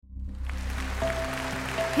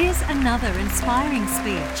Here's another inspiring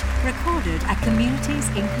speech recorded at Communities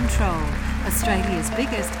in Control, Australia's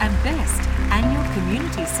biggest and best annual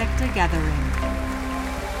community sector gathering.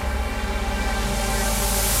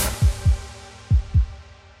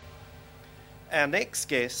 Our next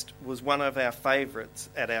guest was one of our favourites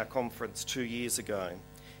at our conference 2 years ago.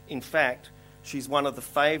 In fact, she's one of the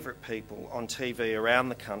favourite people on TV around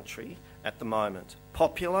the country at the moment.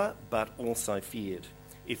 Popular, but also feared,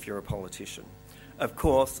 if you're a politician. Of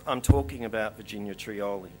course, I'm talking about Virginia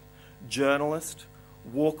Trioli, journalist,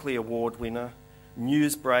 Walkley Award winner,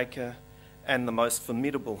 newsbreaker, and the most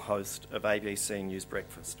formidable host of ABC News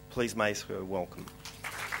Breakfast. Please make her welcome.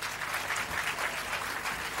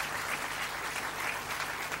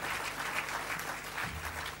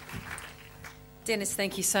 Dennis,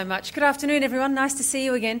 thank you so much. Good afternoon, everyone. Nice to see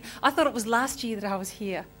you again. I thought it was last year that I was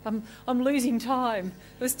here. I'm losing time.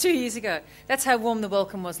 It was 2 years ago. That's how warm the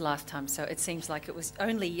welcome was last time, so it seems like it was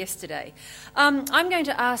only yesterday. I'm going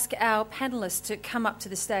to ask our panellists to come up to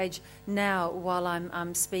the stage now while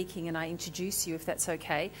I'm speaking and I introduce you, if that's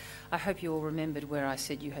okay. I hope you all remembered where I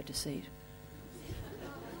said you had to sit.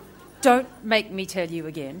 Don't make me tell you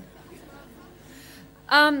again.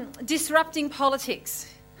 Disrupting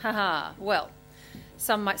politics. Haha, well,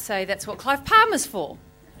 some might say that's what Clive Palmer's for.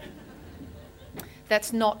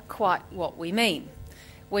 That's not quite what we mean.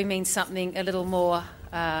 We mean something a little more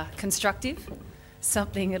constructive,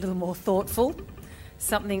 something a little more thoughtful,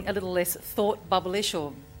 something a little less thought bubblish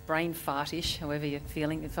or brain fartish, however you're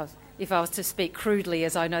feeling, if I was to speak crudely,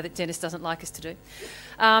 as I know that Dennis doesn't like us to do.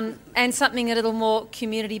 And something a little more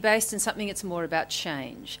community-based and something that's more about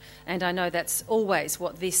change. And I know that's always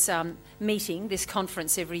what this meeting, this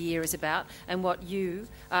conference every year is about, and what you,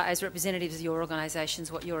 as representatives of your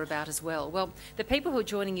organisations, what you're about as well. Well, the people who are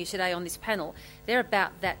joining you today on this panel, they're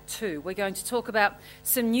about that too. We're going to talk about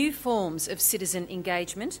some new forms of citizen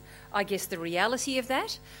engagement, I guess the reality of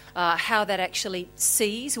that, how that actually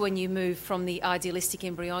sees when you move from the idealistic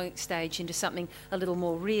embryonic stage into something a little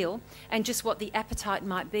more real, and just what the appetite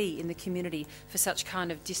might be in the community for such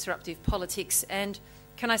kind of disruptive politics. And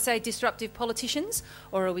can I say disruptive politicians,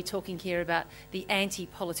 or are we talking here about the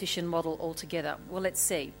anti-politician model altogether? Well, let's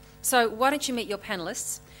see. So why don't you meet your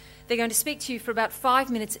panellists? They're going to speak to you for about 5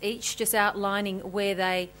 minutes each, just outlining where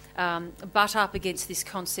they butt up against this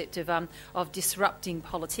concept of disrupting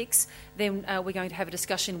politics. Then we're going to have a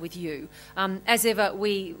discussion with you. As ever,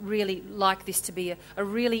 we really like this to be a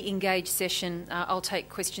really engaged session. I'll take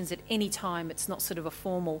questions at any time. It's not sort of a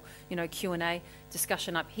formal, Q&A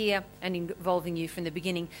discussion up here and involving you from the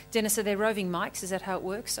beginning. Dennis, are there roving mics? Is that how it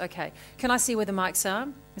works? Okay. Can I see where the mics are?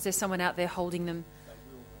 Is there someone out there holding them?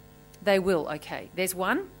 They will. Okay. There's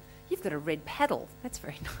one. You've got a red paddle. That's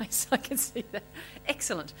very nice. I can see that.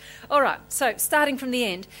 Excellent. All right. So starting from the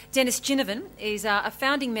end, Dennis Ginnivan is a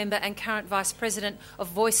founding member and current Vice President of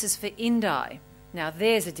Voices for Indi. Now,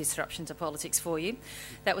 there's a disruption to politics for you.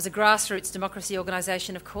 That was a grassroots democracy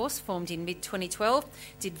organisation, of course, formed in mid-2012.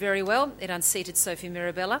 Did very well. It unseated Sophie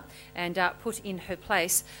Mirabella and put in her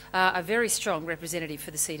place a very strong representative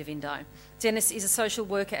for the seat of Indi. Dennis is a social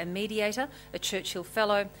worker and mediator, a Churchill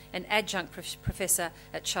Fellow, an adjunct professor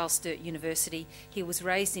at Charles Sturt University. He was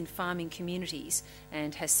raised in farming communities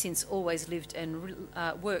and has since always lived and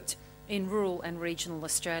worked in rural and regional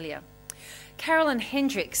Australia. Carolyn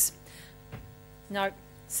Hendricks. No,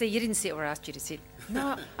 see, you didn't sit where I asked you to sit.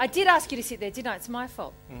 No, I did ask you to sit there, didn't I? It's my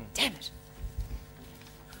fault. Damn it.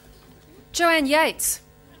 Joanne Yates.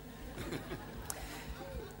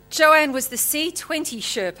 Joanne was the C20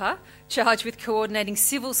 Sherpa charged with coordinating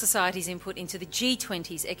civil society's input into the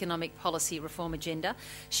G20's economic policy reform agenda.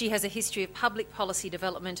 She has a history of public policy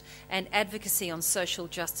development and advocacy on social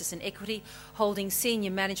justice and equity, holding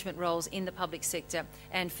senior management roles in the public sector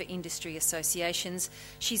and for industry associations.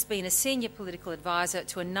 She's been a senior political advisor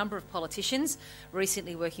to a number of politicians,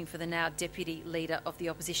 recently working for the now deputy leader of the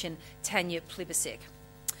opposition, Tanya Plibersek.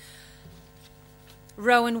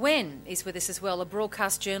 Rowan Wen is with us as well, a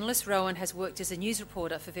broadcast journalist. Rowan has worked as a news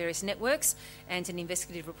reporter for various networks and an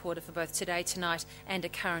investigative reporter for both Today Tonight and A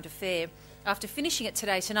Current Affair. After finishing at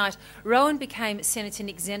Today Tonight, Rowan became Senator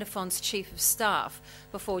Nick Xenophon's Chief of Staff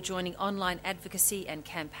before joining online advocacy and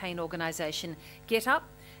campaign organisation Get Up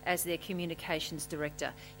as their communications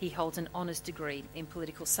director. He holds an honours degree in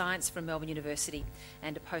political science from Melbourne University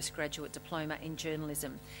and a postgraduate diploma in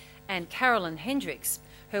journalism. And Carolyn Hendricks,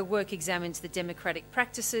 her work examines the democratic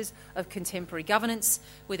practices of contemporary governance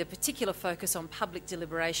with a particular focus on public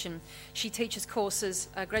deliberation. She teaches courses,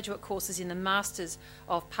 graduate courses in the Masters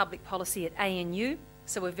of Public Policy at ANU,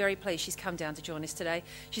 so we're very pleased she's come down to join us today.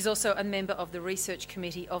 She's also a member of the research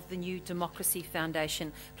committee of the New Democracy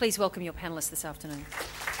Foundation. Please welcome your panellists this afternoon.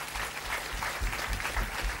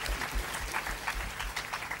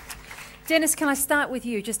 Dennis, can I start with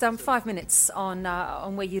you? Just 5 minutes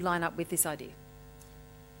on where you line up with this idea.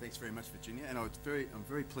 Thanks very much, Virginia. And I'm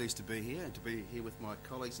very pleased to be here and to be here with my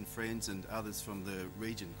colleagues and friends and others from the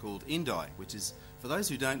region called Indi, which is, for those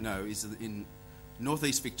who don't know, is in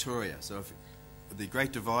northeast Victoria. So if the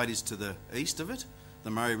Great Divide is to the east of it,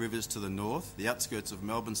 the Murray River's to the north, the outskirts of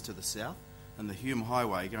Melbourne's to the south, and the Hume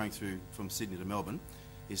Highway going through from Sydney to Melbourne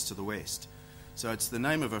is to the west. So it's the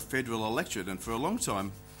name of a federal electorate, and for a long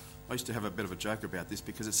time I used to have a bit of a joke about this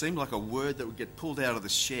because it seemed like a word that would get pulled out of the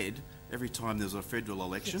shed every time there was a federal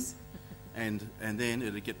election. Yes. and then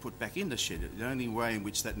it would get put back in the shed. The only way in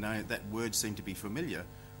which that word seemed to be familiar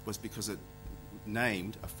was because it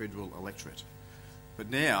named a federal electorate. But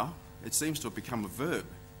now it seems to have become a verb.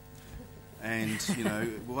 And, you know,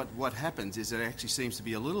 what happens is it actually seems to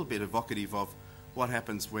be a little bit evocative of what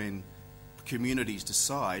happens when communities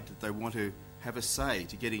decide that they want to have a say,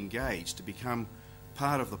 to get engaged, to become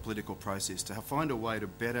part of the political process, to find a way to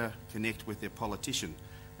better connect with their politician.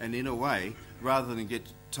 And in a way, rather than get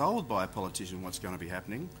told by a politician what's going to be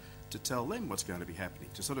happening, to tell them what's going to be happening,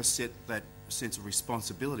 to sort of set that sense of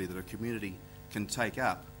responsibility that a community can take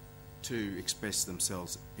up to express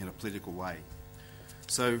themselves in a political way.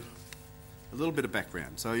 So, a little bit of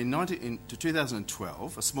background. So in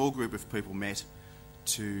 2012, a small group of people met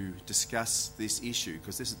to discuss this issue,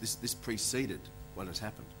 because this preceded what has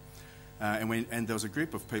happened. And there was a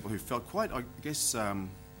group of people who felt quite, I guess,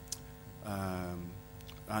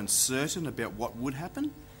 uncertain about what would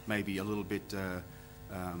happen, maybe a little bit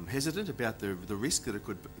hesitant about the risk that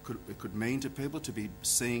it could mean to people to be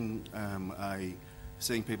seeing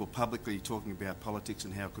people publicly talking about politics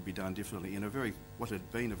and how it could be done differently in what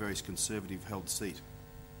had been a very conservative held seat.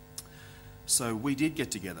 So we did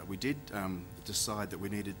get together. We did decide that we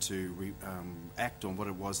needed to act on what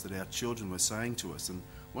it was that our children were saying to us. And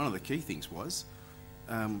one of the key things was,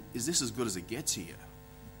 is this as good as it gets here?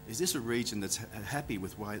 Is this a region that's happy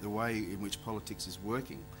with the way in which politics is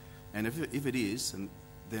working? And if it is,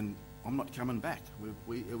 then I'm not coming back.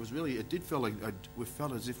 We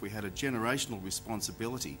felt as if we had a generational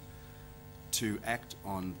responsibility to act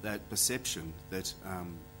on that perception that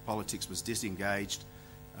politics was disengaged,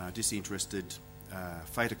 disinterested,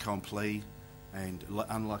 fait accompli, and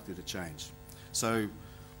unlikely to change. So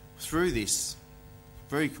through this,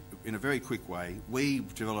 in a very quick way, we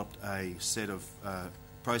developed a set of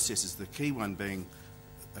processes, the key one being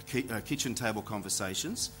kitchen table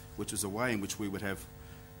conversations, which was a way in which we would have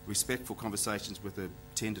respectful conversations with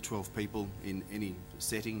 10 to 12 people in any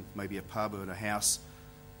setting, maybe a pub or in a house,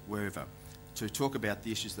 wherever, to talk about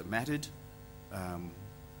the issues that mattered,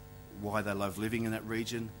 why they love living in that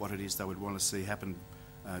region, what it is they would want to see happen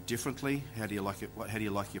differently, how do you like it, how do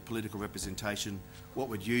you like your political representation, what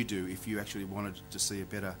would you do if you actually wanted to see a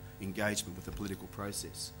better engagement with the political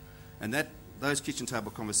process. And those kitchen table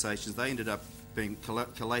conversations, they ended up being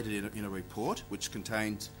collated in a report which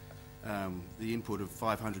contained the input of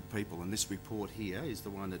 500 people, and this report here is the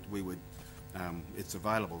one that it's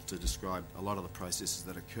available to describe a lot of the processes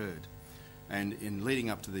that occurred. And in leading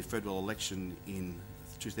up to the federal election in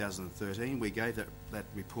 2013, we gave that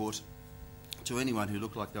report to anyone who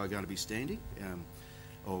looked like they were going to be standing,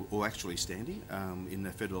 or actually standing in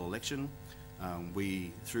the federal election.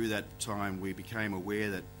 Through that time, we became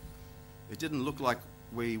aware that it didn't look like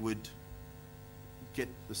we would get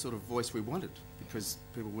the sort of voice we wanted, because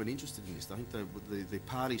people weren't interested in this. I think the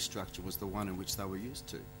party structure was the one in which they were used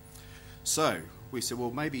to. So we said,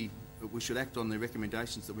 well, maybe we should act on the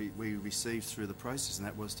recommendations that we received through the process, and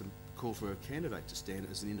that was to call for a candidate to stand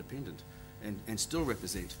as an independent and still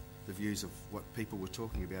represent the views of what people were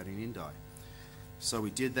talking about in Indi. So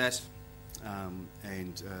we did that,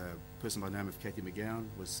 and a person by the name of Cathy McGowan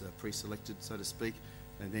was pre-selected, so to speak,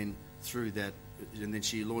 and then through that, and then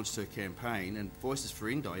she launched her campaign, and Voices for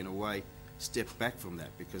Indi, in a way, stepped back from that,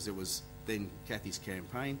 because it was then Cathy's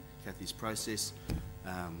campaign, Cathy's process,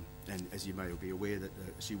 and as you may be aware, that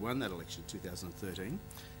she won that election in 2013,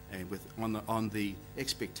 and on the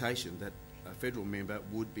expectation that a federal member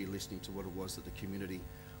would be listening to what it was that the community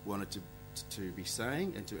wanted to be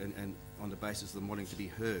saying, and on the basis of them wanting to be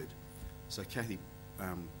heard. So Cathy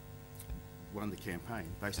won the campaign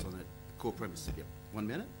based on that core premise. Yep. 1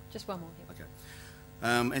 minute? Just one more. Yep. Okay.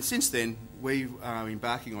 And since then, we are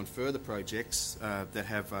embarking on further projects that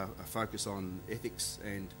have a focus on ethics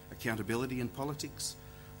and accountability in politics.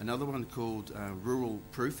 Another one called rural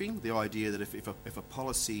proofing, the idea that if a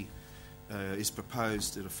policy is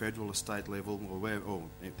proposed at a federal or state level, or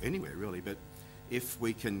anywhere really, but if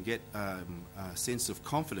we can get a sense of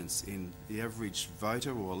confidence in the average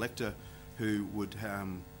voter or elector who would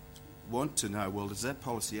want to know, well, does that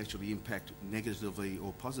policy actually impact negatively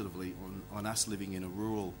or positively on us living in a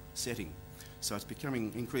rural setting? So it's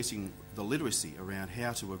increasing the literacy around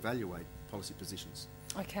how to evaluate policy positions.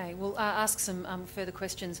 Okay, we'll ask some further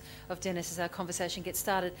questions of Dennis as our conversation gets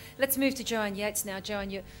started. Let's move to Joanne Yates now. Joanne,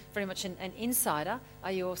 you're very much an insider.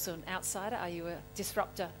 Are you also an outsider? Are you a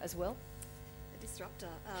disruptor as well? A disruptor?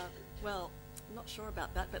 Well, I'm not sure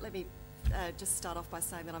about that, but let me just start off by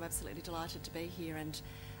saying that I'm absolutely delighted to be here, and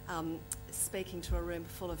speaking to a room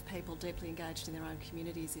full of people deeply engaged in their own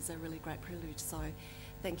communities is a really great privilege. So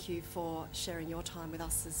thank you for sharing your time with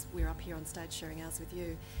us as we're up here on stage sharing ours with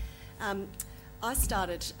you. I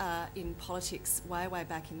started in politics way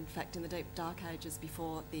back, in fact, in the deep dark ages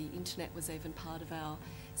before the internet was even part of our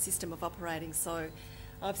system of operating. So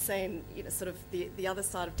I've seen, sort of the other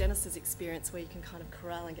side of Dennis's experience, where you can kind of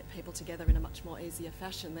corral and get people together in a much more easier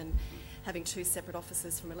fashion than having two separate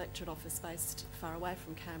offices from electorate office based far away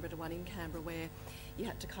from Canberra to one in Canberra, where you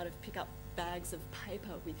had to kind of pick up bags of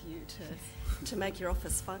paper with you to make your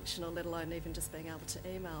office functional, let alone even just being able to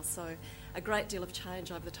email. So a great deal of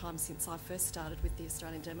change over the time since I first started with the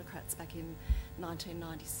Australian Democrats back in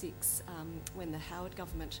 1996, when the Howard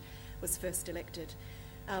government was first elected.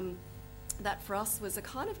 That for us was a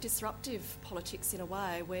kind of disruptive politics in a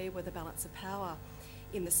way. We were the balance of power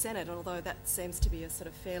in the Senate, and although that seems to be a sort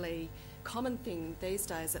of fairly common thing these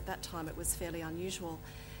days, at that time it was fairly unusual.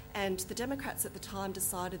 And the Democrats at the time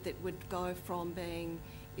decided that it would go from being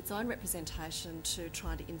its own representation to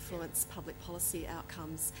trying to influence public policy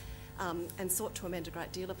outcomes, and sought to amend a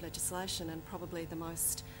great deal of legislation, and probably the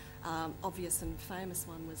most obvious and famous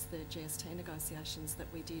one was the GST negotiations that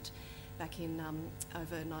we did back in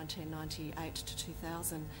over 1998 to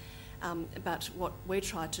 2000. But what we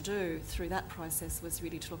tried to do through that process was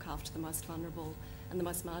really to look after the most vulnerable and the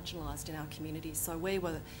most marginalised in our community. So we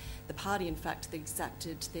were the party, in fact, that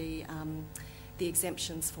exacted the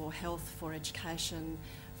exemptions for health, for education,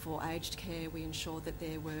 for aged care. We ensured that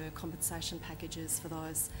there were compensation packages for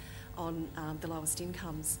those on the lowest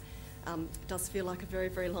incomes. It does feel like a very,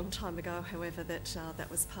 very long time ago, however,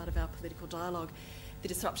 that was part of our political dialogue. The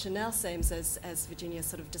disruption now seems, as Virginia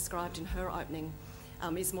sort of described in her opening,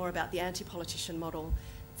 is more about the anti-politician model.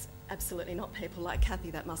 It's absolutely not people like Cathy,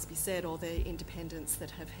 that must be said, or the independents that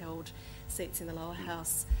have held seats in the lower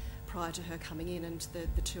house prior to her coming in, and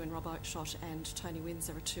the two in Rob Oakeshott and Tony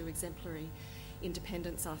Windsor are two exemplary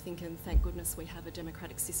independents, I think, and thank goodness we have a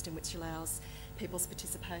democratic system which allows people's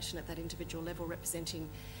participation at that individual level, representing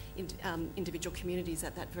individual communities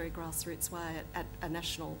at that very grassroots way at a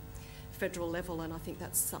national, federal level, and I think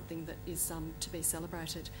that's something that is to be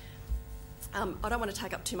celebrated. I don't want to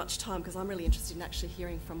take up too much time because I'm really interested in actually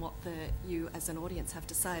hearing from what you as an audience have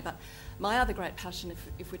to say, but my other great passion,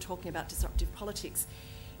 if we're talking about disruptive politics,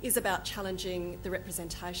 is about challenging the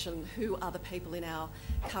representation, who are the people in our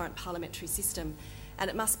current parliamentary system. And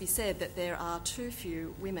it must be said that there are too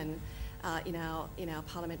few women in our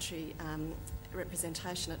parliamentary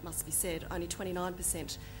representation, it must be said. Only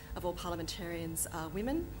 29% of all parliamentarians are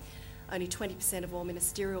women. Only 20% of all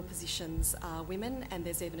ministerial positions are women, and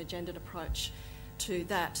there's even a gendered approach to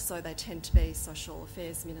that, so they tend to be social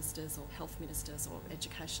affairs ministers or health ministers or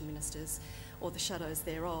education ministers or the shadows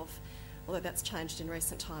thereof, although that's changed in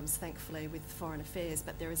recent times, thankfully, with foreign affairs,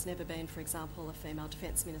 but there has never been, for example, a female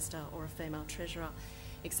defence minister or a female treasurer,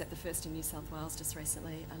 except the first in New South Wales just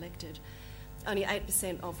recently elected. Only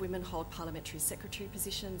 8% of women hold parliamentary secretary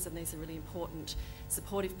positions, and these are really important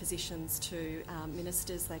supportive positions to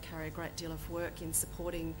ministers. They carry a great deal of work in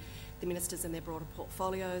supporting the ministers and their broader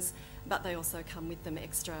portfolios, but they also come with them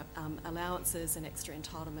extra allowances and extra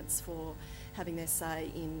entitlements for having their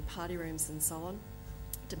say in party rooms and so on,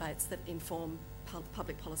 debates that inform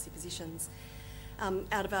public policy positions.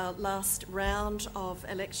 Out of our last round of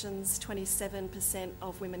elections, 27%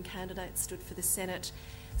 of women candidates stood for the Senate,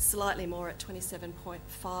 slightly more at 27.5%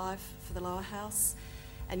 for the lower house,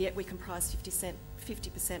 and yet we comprise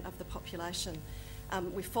 50% of the population.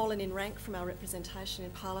 We've fallen in rank from our representation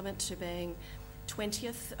in Parliament to being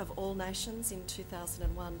 20th of all nations in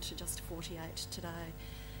 2001 to just 48 today.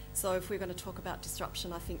 So if we're going to talk about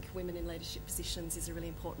disruption, I think women in leadership positions is a really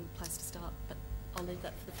important place to start, but I'll leave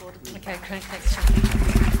that for the board. Okay, great, thanks, Jackie.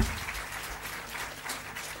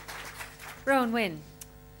 Rowan Wen,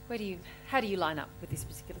 how do you line up with this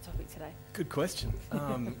particular topic today? Good question.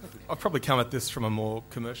 I've probably come at this from a more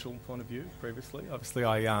commercial point of view previously. Obviously,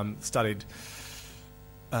 I studied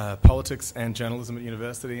politics and journalism at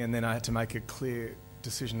university, and then I had to make a clear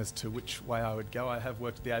decision as to which way I would go. I have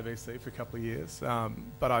worked at the ABC for a couple of years,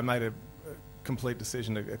 but I made a complete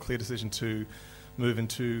decision, a clear decision to move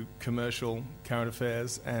into commercial current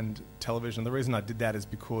affairs and television. The reason I did that is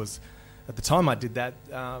because at the time I did that,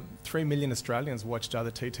 3 million Australians watched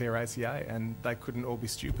either TT or ACA, and they couldn't all be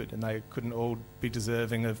stupid, and they couldn't all be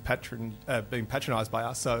deserving of being patronised by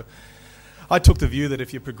us. So I took the view that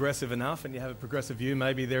if you're progressive enough and you have a progressive view,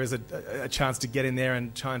 maybe there is a chance to get in there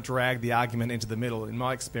and try and drag the argument into the middle. In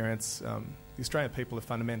my experience, the Australian people are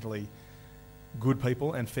fundamentally good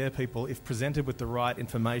people and fair people. If presented with the right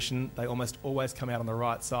information, they almost always come out on the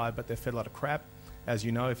right side, but they're fed a lot of crap. As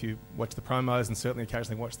you know, if you watch the promos and certainly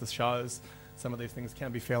occasionally watch the shows, some of these things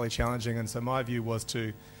can be fairly challenging. And so my view was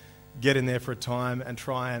to get in there for a time and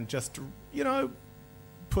try and just,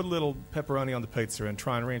 put a little pepperoni on the pizza and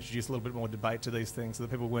try and reintroduce a little bit more debate to these things so that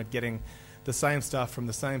people weren't getting the same stuff from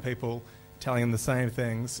the same people telling them the same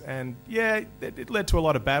things. And yeah, it led to a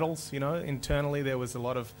lot of battles. Internally there was a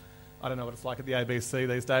lot of, I don't know what it's like at the ABC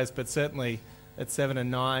these days, but certainly at 7 and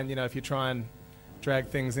 9, if you try and drag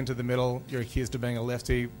things into the middle, you're accused of being a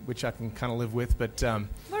lefty, which I can kind of live with. But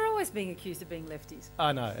we're always being accused of being lefties.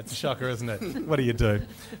 I know, it's a shocker, isn't it? What do you do?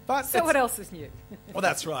 But so what else is new? Well,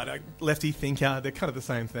 that's right. A lefty thinker, they're kind of the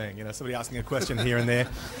same thing. Somebody asking a question here and there.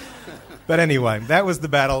 But anyway, that was the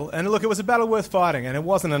battle. And look, it was a battle worth fighting, and it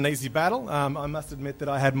wasn't an easy battle. I must admit that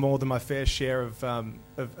I had more than my fair share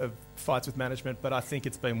of fights with management, but I think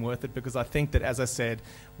it's been worth it because I think that, as I said,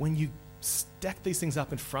 when you stack these things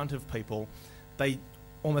up in front of people, they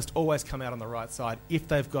almost always come out on the right side if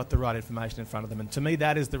they've got the right information in front of them. And to me,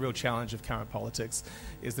 that is the real challenge of current politics,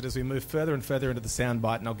 is that as we move further and further into the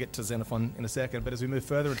soundbite, and I'll get to Xenophon in a second, but as we move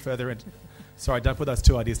further and further into... Sorry, don't put those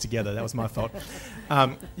two ideas together. That was my fault.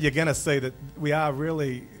 You're going to see that we are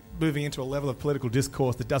really moving into a level of political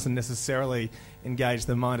discourse that doesn't necessarily engage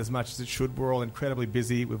the mind as much as it should. We're all incredibly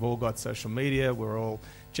busy. We've all got social media. We're all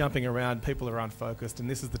jumping around. People are unfocused. And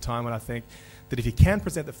this is the time when I think that if you can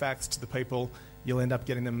present the facts to the people, you'll end up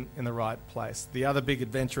getting them in the right place. The other big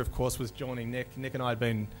adventure, of course, was joining Nick. Nick and I had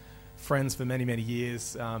been friends for many, many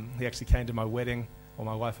years. He actually came to my wedding, or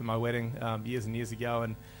my wife and my wedding, years and years ago,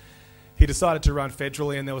 and he decided to run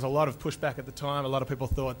federally, and there was a lot of pushback at the time. A lot of people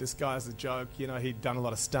thought this guy's a joke. He'd done a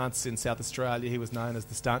lot of stunts in South Australia. He was known as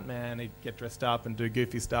the stunt man. He'd get dressed up and do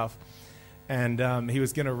goofy stuff. And he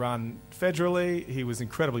was going to run federally. He was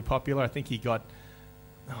incredibly popular. I think he got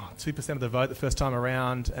 2% of the vote the first time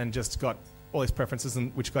around and just got all his preferences,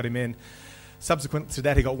 which got him in. Subsequent to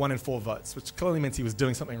that, he got 1 in 4 votes, which clearly means he was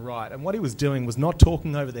doing something right. And what he was doing was not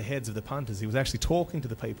talking over the heads of the punters. He was actually talking to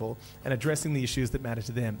the people and addressing the issues that matter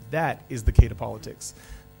to them. That is the key to politics.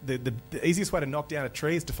 The easiest way to knock down a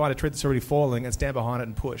tree is to find a tree that's already falling and stand behind it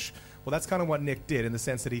and push. Well, that's kind of what Nick did, in the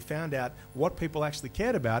sense that he found out what people actually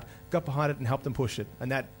cared about, got behind it and helped them push it.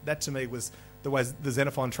 And that to me was the way the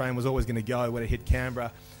Xenophon train was always going to go when it hit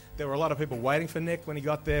Canberra. There were a lot of people waiting for Nick when he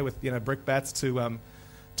got there with brickbats to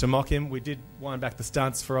mock him. We did wind back the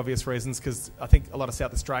stunts for obvious reasons, because I think a lot of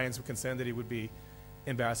South Australians were concerned that he would be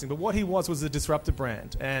embarrassing. But what he was a disruptive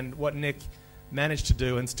brand. And what Nick managed to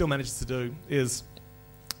do, and still manages to do, is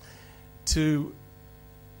to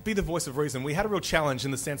be the voice of reason. We had a real challenge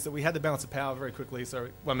in the sense that we had the balance of power very quickly.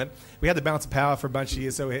 We had the balance of power for a bunch of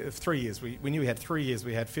years. So we had 3 years. We knew we had 3 years.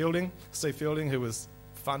 We had Steve Fielding, who was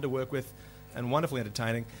fun to work with and wonderfully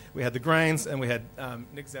entertaining. We had the Greens, and we had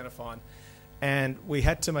Nick Xenophon. And we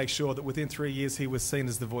had to make sure that within 3 years he was seen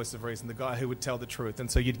as the voice of reason, the guy who would tell the truth. And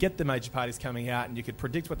so you'd get the major parties coming out and you could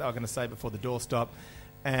predict what they were going to say before the doorstop.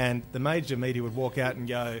 And the major media would walk out and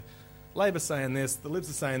go, Labor's saying this, the Libs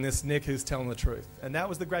are saying this, Nick, who's telling the truth. And that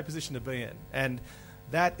was the great position to be in. And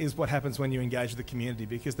that is what happens when you engage with the community,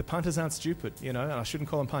 because the punters aren't stupid, and I shouldn't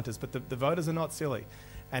call them punters, but the voters are not silly.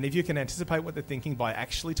 And if you can anticipate what they're thinking by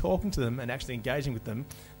actually talking to them and actually engaging with them,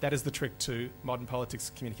 that is the trick to modern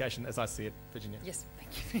politics communication, as I see it, Virginia. Yes, thank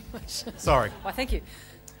you very much. Sorry. Well, thank you.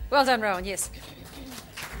 Well done, Rowan, yes.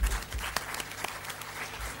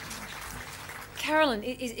 Carolyn,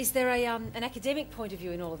 is there an academic point of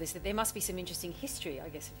view in all of this, that there must be some interesting history, I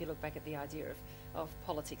guess, if you look back at the idea of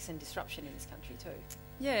politics and disruption in this country too?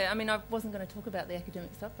 Yeah, I mean, I wasn't going to talk about the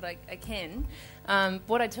academic stuff, but I can.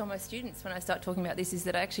 What I tell my students when I start talking about this is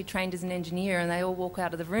that I actually trained as an engineer, and they all walk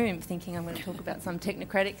out of the room thinking I'm going to talk about some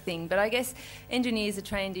technocratic thing. But I guess engineers are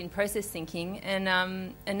trained in process thinking, and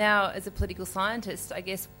now as a political scientist, I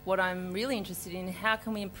guess what I'm really interested in, how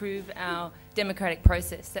can we improve our democratic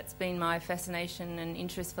process? That's been my fascination and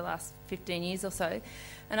interest for the last 15 years or so.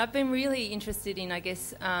 And I've been really interested in, I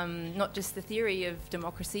guess, not just the theory of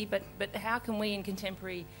democracy, but how can we in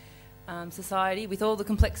contemporary society, with all the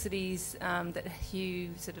complexities that Hugh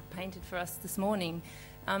sort of painted for us this morning,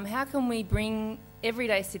 how can we bring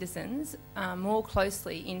everyday citizens more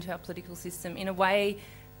closely into our political system in a way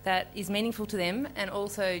that is meaningful to them and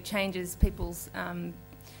also changes people's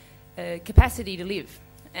capacity to live.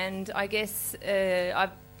 And I guess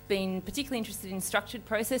I've been particularly interested in structured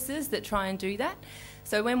processes that try and do that.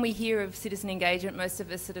 So when we hear of citizen engagement, most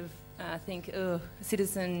of us sort of think,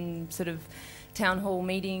 citizen sort of town hall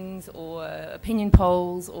meetings or opinion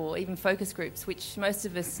polls or even focus groups, which most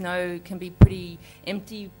of us know can be pretty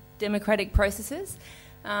empty democratic processes.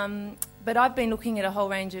 But I've been looking at a whole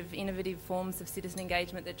range of innovative forms of citizen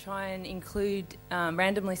engagement that try and include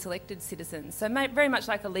randomly selected citizens. So very much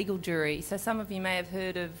like a legal jury. So some of you may have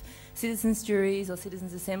heard of citizens' juries or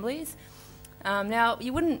citizens' assemblies. Now,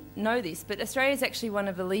 you wouldn't know this, but Australia is actually one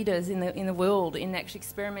of the leaders in the world in actually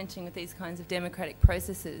experimenting with these kinds of democratic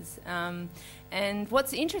processes. And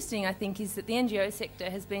what's interesting, I think, is that the NGO sector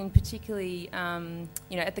has been particularly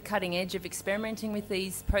at the cutting edge of experimenting with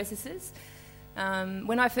these processes.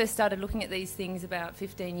 When I first started looking at these things about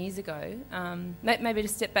 15 years ago, maybe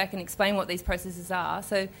just step back and explain what these processes are.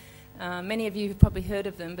 So many of you have probably heard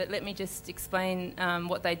of them, but let me just explain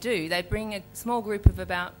what they do. They bring a small group of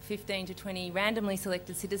about 15 to 20 randomly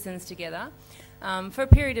selected citizens together for a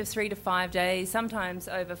period of 3 to 5 days, sometimes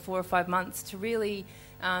over 4 or 5 months, to really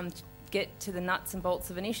get to the nuts and bolts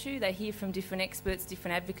of an issue. They hear from different experts,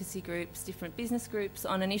 different advocacy groups, different business groups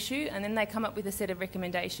on an issue, and then they come up with a set of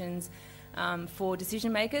recommendations for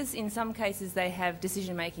decision makers. In some cases, they have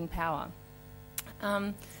decision-making power.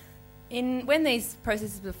 When these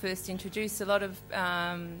processes were first introduced, a lot of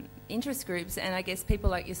interest groups and I guess people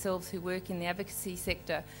like yourselves who work in the advocacy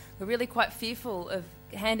sector were really quite fearful of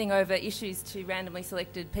handing over issues to randomly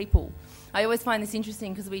selected people. I always find this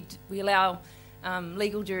interesting because we allow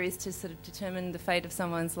legal juries to sort of determine the fate of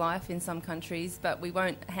someone's life in some countries, but we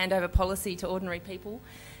won't hand over policy to ordinary people.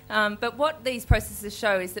 But what these processes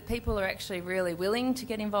show is that people are actually really willing to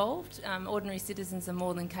get involved. Ordinary citizens are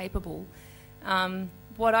more than capable.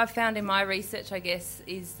 What I've found in my research, I guess,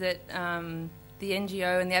 is that the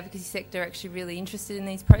NGO and the advocacy sector are actually really interested in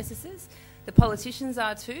these processes. The politicians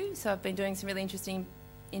are too, so I've been doing some really interesting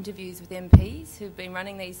interviews with MPs who've been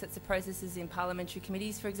running these sorts of processes in parliamentary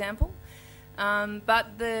committees, for example.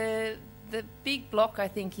 But the big block, I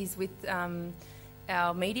think, is with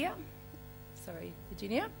our media. Sorry,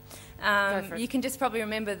 Virginia. Go for it. You can just probably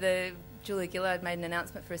remember Julia Gillard made an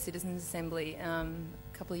announcement for a citizens' assembly a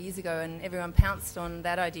couple of years ago, and everyone pounced on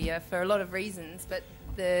that idea for a lot of reasons, but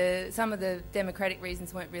some of the democratic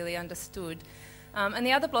reasons weren't really understood. And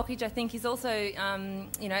the other blockage, I think, is also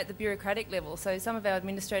at the bureaucratic level. So some of our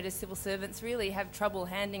administrators, civil servants, really have trouble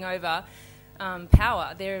handing over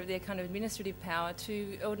power, their kind of administrative power,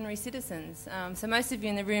 to ordinary citizens. So most of you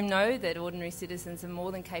in the room know that ordinary citizens are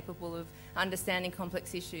more than capable of understanding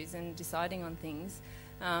complex issues and deciding on things,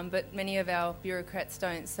 but many of our bureaucrats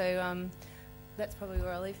don't. So that's probably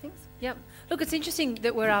where I'll leave things. Yep. Look, it's interesting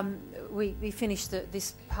that we finished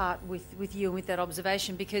this part with you and with that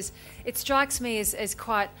observation, because it strikes me as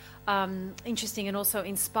quite interesting and also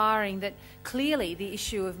inspiring that clearly the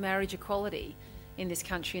issue of marriage equality in this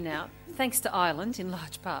country now, thanks to Ireland in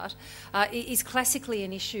large part, is classically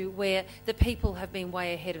an issue where the people have been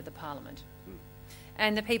way ahead of the Parliament.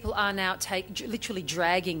 And the people are now literally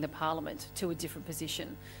dragging the Parliament to a different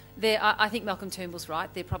position. I think Malcolm Turnbull's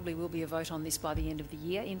right. There probably will be a vote on this by the end of the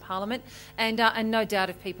year in Parliament. And no doubt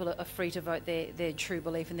if people are free to vote their true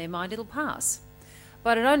belief in their mind, it'll pass.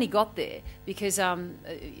 But it only got there because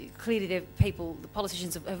clearly the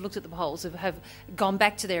politicians have looked at the polls, have gone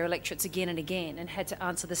back to their electorates again and again and had to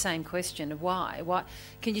answer the same question of why. Why?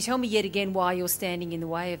 Can you tell me yet again why you're standing in the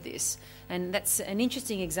way of this? And that's an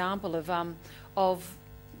interesting example of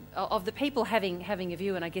the people having a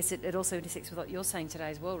view, and I guess it also intersects with what you're saying today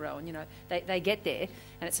as well, Rowan. You know, they get there,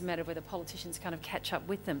 and it's a matter of whether politicians kind of catch up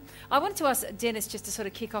with them. I wanted to ask Dennis, just to sort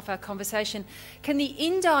of kick off our conversation, can the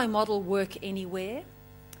Indi model work anywhere?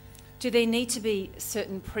 Do there need to be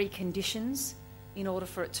certain preconditions in order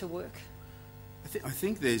for it to work? I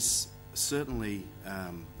think there's certainly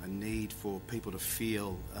a need for people to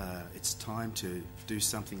feel it's time to do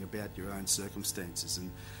something about your own circumstances,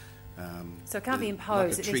 and so it can't be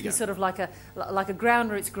imposed. It needs to be sort of like a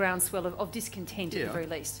groundswell of discontent at the very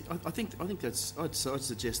least. I think that's. I'd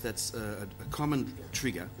suggest that's a common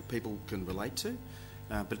trigger that people can relate to,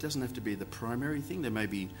 but it doesn't have to be the primary thing. There may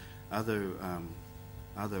be other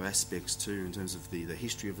aspects too, in terms of the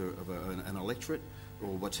history of an electorate, or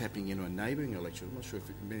what's happening in a neighbouring electorate. I'm not sure if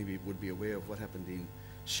many of you would be aware of what happened in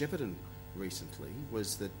Shepparton recently.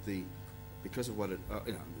 Was that because of what it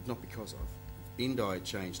not because of. Indi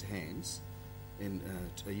changed hands, and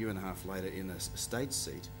a year and a half later, in a state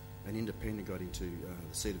seat, an independent got into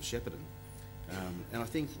the seat of Shepparton, and I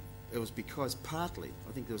think it was because partly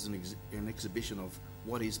I think there was an exhibition of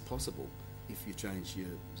what is possible if you change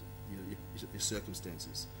your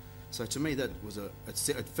circumstances. So to me, that was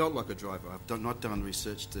it felt like a driver. I've not done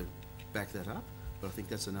research to back that up, but I think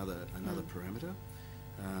that's another parameter.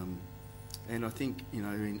 And I think,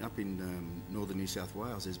 up in northern New South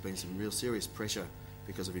Wales, there's been some real serious pressure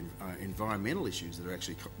because of environmental issues that are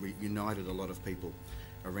actually united a lot of people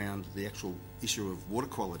around the actual issue of water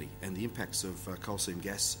quality and the impacts of coal seam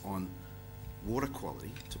gas on water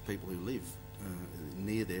quality to people who live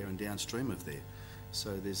near there and downstream of there.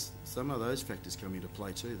 So there's some of those factors come into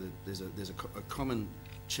play too. That there's a common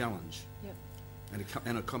challenge,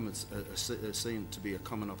 and a common seen to be a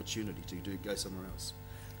common opportunity to go somewhere else.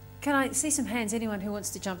 Can I see some hands? Anyone who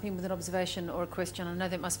wants to jump in with an observation or a question? I know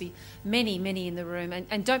there must be many in the room.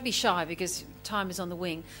 And don't be shy because time is on the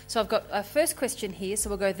wing. So I've got a first question here,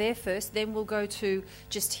 so we'll go there first. Then we'll go to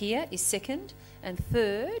just here is second. And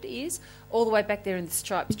third is all the way back there in the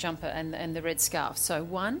striped jumper and the red scarf. So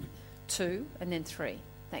 1, 2, and then 3.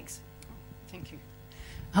 Thanks. Thank you.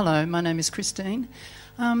 Hello, my name is Christine.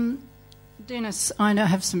 Dennis, I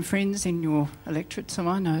have some friends in your electorate, so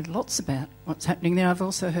I know lots about what's happening there. I've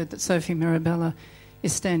also heard that Sophie Mirabella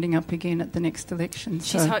is standing up again at the next election.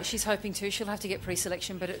 She's hoping to. She'll have to get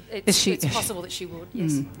pre-selection, but it's possible that she would,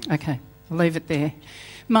 yes. Okay, I'll leave it there.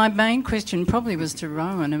 My main question probably was to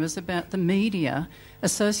Rowan. It was about the media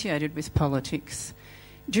associated with politics.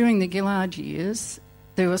 During the Gillard years,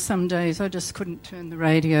 there were some days I just couldn't turn the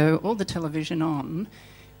radio or the television on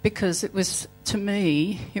because it was, to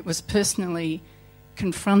me, it was personally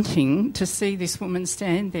confronting to see this woman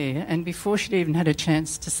stand there and before she'd even had a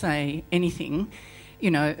chance to say anything,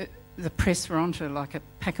 the press were onto her like a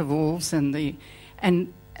pack of wolves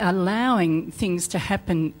and allowing things to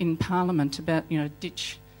happen in Parliament about,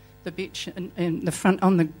 ditch the bitch and the front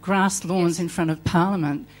on the grass lawns in front of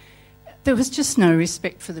Parliament. There was just no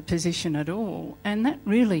respect for the position at all, and that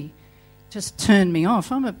really just turned me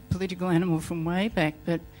off. I'm a political animal from way back,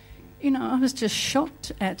 but, I was just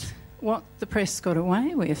shocked at what the press got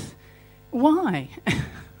away with. Why?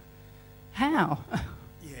 How?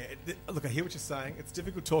 Yeah, look, I hear what you're saying. It's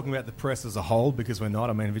difficult talking about the press as a whole because we're not.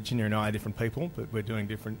 I mean, Virginia and I are different people, but we're doing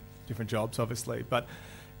different jobs, obviously. But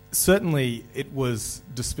certainly it was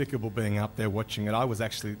despicable being up there watching it. I was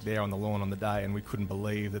actually there on the lawn on the day and we couldn't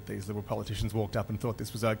believe that these Liberal politicians walked up and thought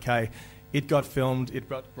this was okay. It got filmed, it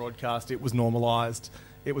got broadcast, it was normalised,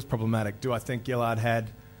 it was problematic. Do I think Gillard had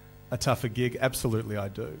a tougher gig? Absolutely I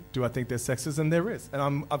do. Do I think there's sexism? There is.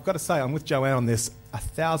 And I've got to say, I'm with Joanne on this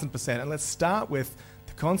 1,000%. And let's start with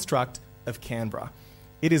the construct of Canberra.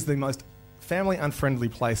 It is the most family unfriendly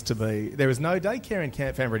place to be. There is no daycare in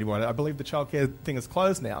Canberra anymore. I believe the childcare thing is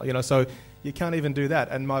closed now, so you can't even do that.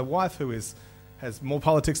 And my wife, who has more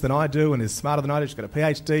politics than I do and is smarter than I do, she's got a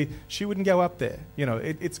PhD, she wouldn't go up there.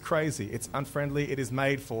 It's crazy. It's unfriendly. It is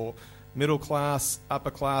made for middle class,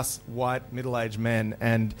 upper class, white, middle-aged men,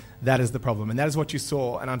 and that is the problem. And that is what you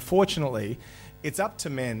saw. And unfortunately, it's up to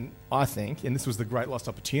men, I think, and this was the great lost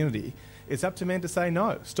opportunity, it's up to men to say,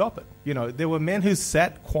 no, stop it. There were men who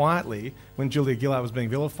sat quietly when Julia Gillard was being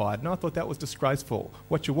vilified, and I thought that was disgraceful.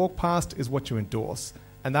 What you walk past is what you endorse,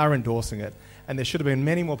 and they're endorsing it. And there should have been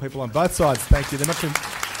many more people on both sides, thank you, there must have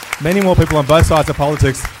been many more people on both sides of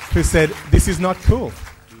politics who said, this is not cool.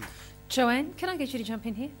 Joanne, can I get you to jump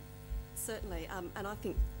in here? Certainly, and I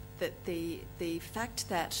think that the fact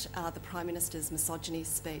that the Prime Minister's misogyny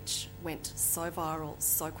speech went so viral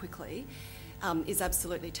so quickly is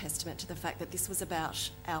absolutely testament to the fact that this was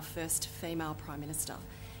about our first female Prime Minister.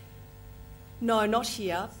 No, not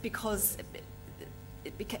here, because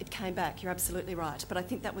it came back, you're absolutely right, but I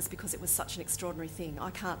think that was because it was such an extraordinary thing.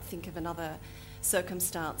 I can't think of another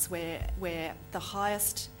circumstance where the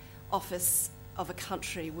highest office of a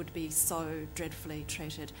country would be so dreadfully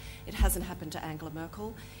treated. It hasn't happened to Angela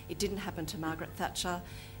Merkel. It didn't happen to Margaret Thatcher.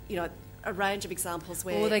 A range of examples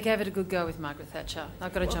where... Well, they gave it a good go with Margaret Thatcher.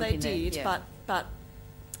 I've got to jump in there. They did, but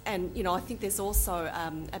I think there's also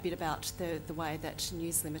a bit about the way that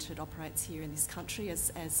News Limited operates here in this country.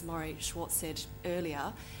 As Maury Schwartz said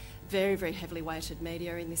earlier, very, very heavily weighted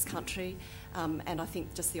media in this country, and I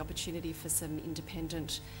think just the opportunity for some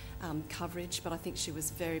independent coverage, but I think she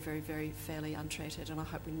was very, very, very fairly untreated, and I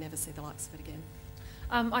hope we never see the likes of it again.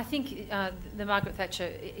 I think the Margaret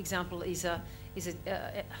Thatcher example is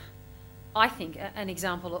I think an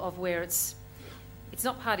example of where it's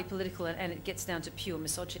not party political and it gets down to pure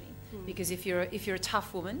misogyny. Because if you're a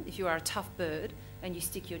tough woman, if you are a tough bird and you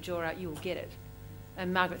stick your jaw out, you will get it.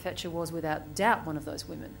 And Margaret Thatcher was without doubt one of those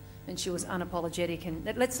women. and she was unapologetic. And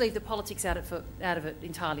let's leave the politics out of it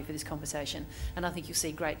entirely for this conversation. And I think you'll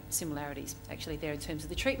see great similarities actually there in terms of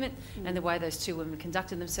the treatment and the way those two women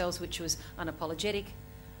conducted themselves, which was unapologetic,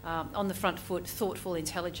 on the front foot, thoughtful,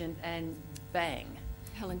 intelligent, and bang.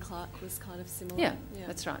 Helen Clark was kind of similar. Yeah,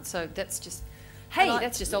 that's right. So that's just,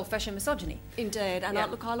 that's just old-fashioned misogyny. Indeed, and I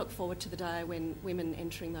look forward to the day when women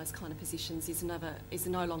entering those kind of positions is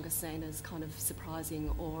no longer seen as kind of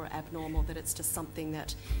surprising or abnormal, that it's just something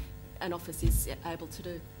that an office is able to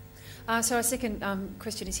do. So our second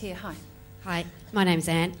question is here. Hi. Hi, my name's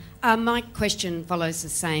Anne. My question follows the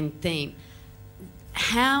same theme.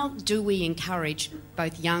 How do we encourage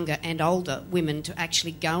both younger and older women to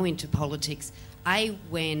actually go into politics?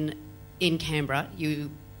 When in Canberra you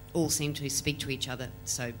all seem to speak to each other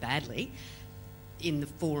so badly in the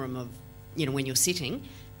forum of, when you're sitting,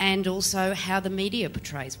 and also how the media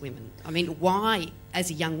portrays women. I mean, why, as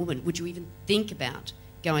a young woman, would you even think about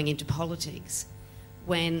going into politics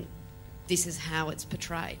when this is how it's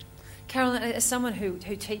portrayed? Carolyn, as someone who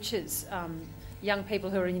teaches young people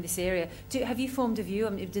who are in this area, have you formed a view? I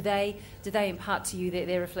mean, do they impart to you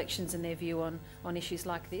their reflections and their view on issues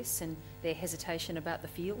like this and their hesitation about the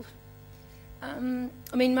field?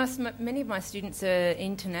 Many of my students are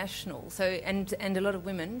international, and a lot of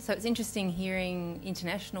women. So it's interesting hearing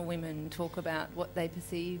international women talk about what they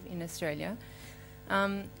perceive in Australia.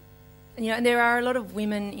 And there are a lot of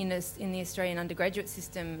women in the Australian undergraduate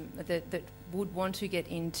system that would want to get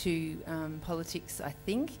into politics, I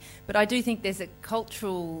think. But I do think there's a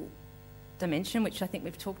cultural dimension, which I think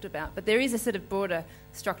we've talked about. But there is a sort of broader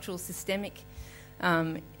structural, systemic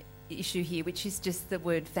issue here, which is just the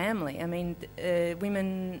word family. I mean,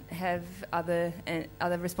 women have other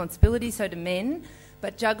responsibilities, so do men.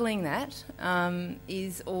 But juggling that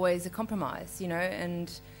is always a compromise,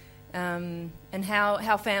 and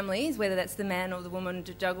how families, whether that's the man or the woman,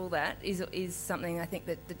 to juggle that is something I think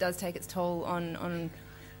that does take its toll on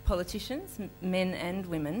politicians, men and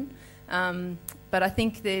women. But I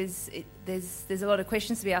think there's a lot of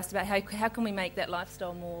questions to be asked about how can we make that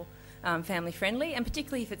lifestyle more family friendly, and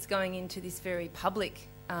particularly if it's going into this very public,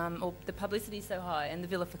 or the publicity so high and the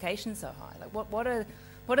vilification so high. Like what are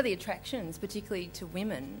the attractions, particularly to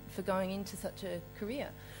women, for going into such a career?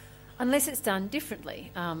 Unless it's done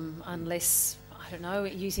differently, unless, I don't know,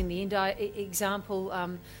 using the Indi example,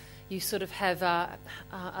 you sort of have a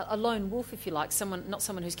lone wolf, if you like, not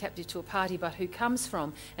someone who's captive to a party, but who comes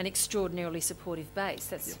from an extraordinarily supportive base.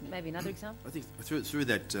 That's maybe another example. I think through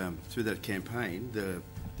that campaign,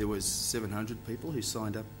 there was 700 people who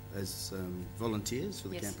signed up as volunteers for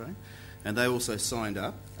the campaign, and they also signed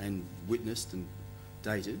up and witnessed and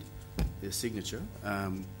dated their signature.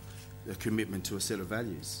 A commitment to a set of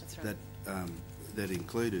values that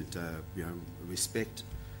included, respect,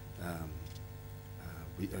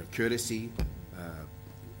 courtesy,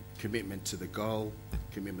 commitment to the goal,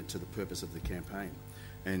 commitment to the purpose of the campaign,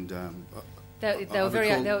 and they were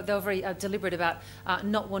very deliberate about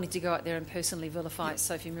not wanting to go out there and personally vilify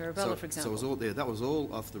Sophie Mirabella, for example. So it was all there. That was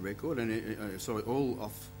all off the record, and all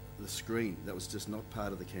off the screen. That was just not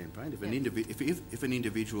part of the campaign. If an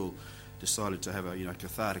individual decided to have a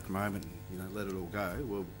cathartic moment and let it all go,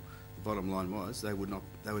 well, the bottom line was they would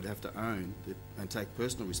have to own and take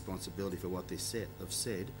personal responsibility for what they have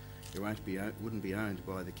said. It wouldn't be owned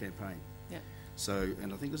by the campaign. Yeah. So,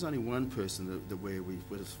 and I think there's only one person where we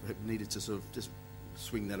would have needed to sort of just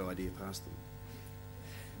swing that idea past them.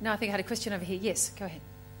 No, I think I had a question over here. Yes, go ahead.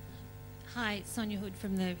 Hi, Sonia Hood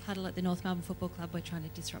from the Huddle at the North Melbourne Football Club. We're trying to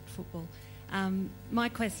disrupt football. My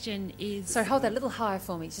question is... Sorry, hold that a little higher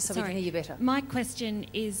for me, just so we can hear you better. My question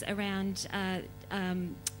is around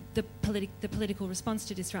the political response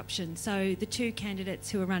to disruption. So the two candidates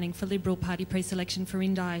who are running for Liberal Party pre-selection for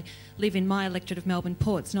Indi live in my electorate of Melbourne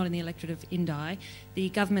Ports, not in the electorate of Indi. The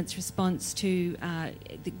government's response to...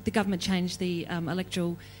 the government changed the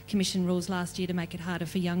Electoral Commission rules last year to make it harder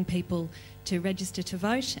for young people to register to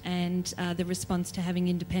vote, and the response to having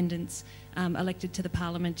independents elected to the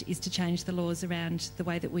Parliament is to change the laws around the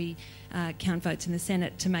way that we count votes in the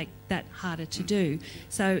Senate to make that harder to do.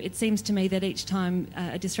 So it seems to me that each time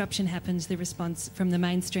a disruption happens, the response from the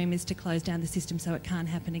mainstream is to close down the system so it can't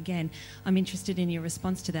happen again. I'm interested in your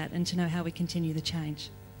response to that and to know how we continue the change.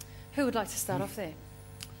 Who would like to start off there?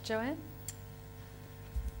 Joanne?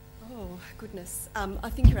 Oh, goodness. I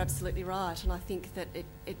think you're absolutely right, and I think that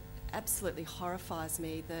it absolutely horrifies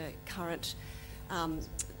me, the current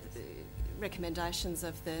recommendations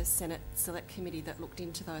of the Senate Select Committee that looked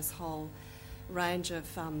into those whole range of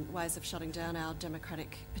ways of shutting down our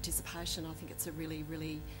democratic participation. I think it's a really,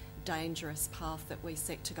 really dangerous path that we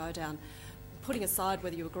seek to go down. putting aside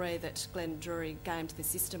whether you agree that Glenn Drury gamed the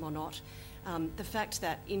system or not, the fact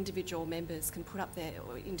that individual members can put up their,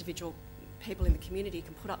 or individual people in the community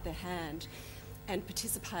can put up their hand and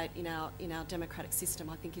participate in our democratic system,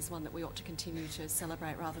 I think is one that we ought to continue to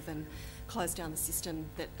celebrate rather than close down the system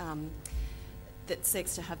that that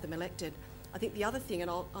seeks to have them elected. I think the other thing,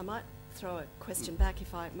 and I might throw a question back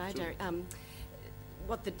if I may, Derek,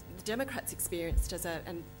 what the Democrats experienced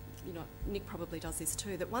and you know, Nick probably does this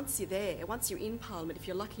too, that once you're there, once you're in Parliament, if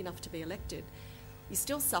you're lucky enough to be elected, you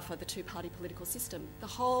still suffer the two-party political system. The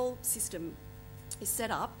whole system is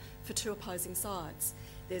set up for two opposing sides.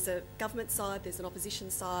 There's a government side, there's an opposition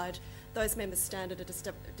side. Those members stand at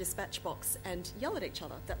a dispatch box and yell at each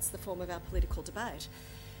other. That's the form of our political debate.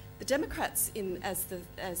 The Democrats, as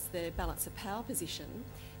their balance of power position,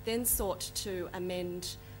 then sought to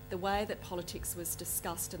amend the way that politics was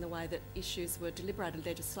discussed and the way that issues were deliberated.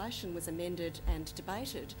 Legislation was amended and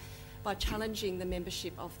debated by challenging the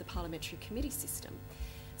membership of the parliamentary committee system.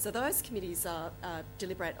 So those committees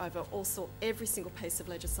deliberate over every single piece of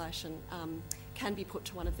legislation can be put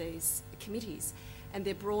to one of these committees, and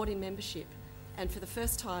they're broad in membership. And for the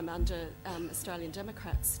first time under Australian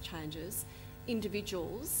Democrats' changes,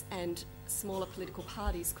 individuals and smaller political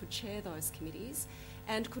parties could chair those committees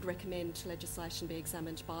and could recommend legislation be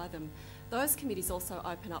examined by them. Those committees also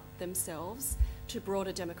open up themselves to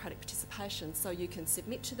broader democratic participation, so you can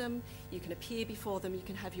submit to them, you can appear before them, you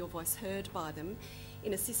can have your voice heard by them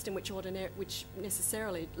in a system which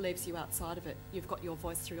necessarily leaves you outside of it. You've got your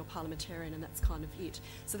voice through your parliamentarian, and that's kind of it.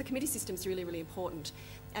 So the committee system is really, really important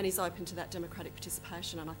and is open to that democratic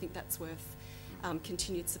participation, and I think that's worth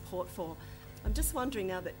continued support for. I'm just wondering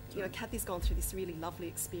now that, you know, Kathy's gone through this really lovely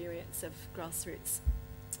experience of grassroots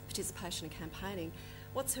participation and campaigning.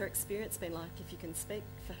 What's her experience been like, if you can speak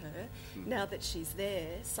for her, now that she's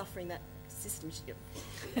there, suffering that system?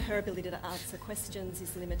 Her ability to answer questions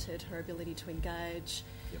is limited, her ability to engage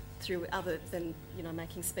through other than, you know,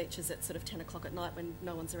 making speeches at sort of 10 o'clock at night when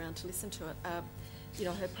no one's around to listen to it. You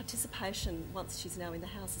know, her participation once she's now in the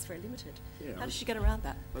House is very limited. Yeah, how does she get around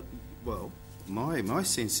that? Well, my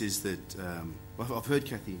sense is that I've heard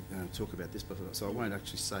Kathy talk about this before, so I won't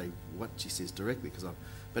actually say what she says directly,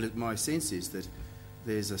 but my sense is that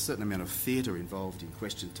there's a certain amount of theatre involved in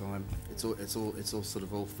question time. It's all sort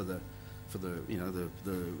of all for the you know,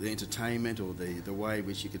 the entertainment or the way in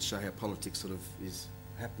which you could show how politics sort of is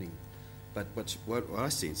happening. But what I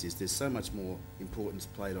sense is there's so much more importance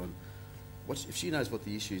played on if she knows what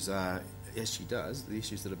the issues are, as she does, the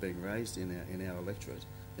issues that are being raised in our electorate,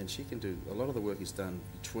 then she can do a lot of the work is done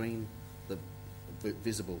between the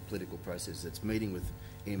visible political process. It's meeting with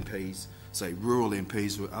MPs, say rural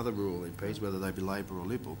MPs or other rural MPs, whether they be Labor or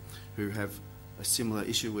Liberal, who have a similar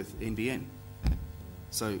issue with NBN.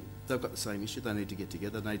 So they've got the same issue. They need to get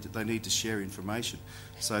together. They need to share information.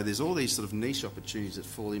 So there's all these sort of niche opportunities that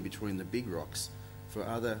fall in between the big rocks for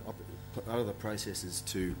other processes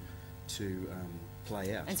to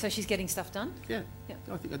play out. And so she's getting stuff done? Yeah.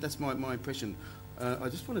 I think that's my impression. I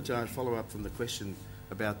just wanted to follow up from the question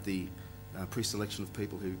about the pre-selection of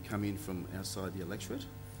people who come in from outside the electorate.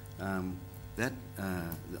 I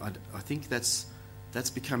think that's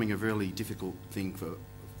becoming a really difficult thing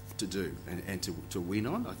to do and to win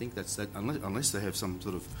on. I think that's that unless they have some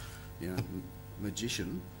sort of, you know,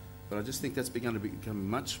 magician. But I just think that's begun to become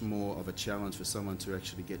much more of a challenge for someone to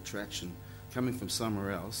actually get traction coming from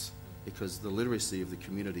somewhere else, because the literacy of the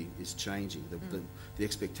community is changing. The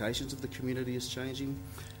expectations of the community is changing,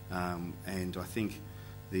 and I think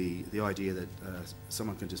the idea that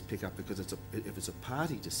someone can just pick up because if it's a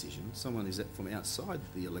party decision, someone is from outside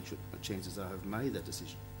the electorate, chances are have made that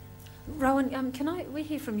decision. Rowan, we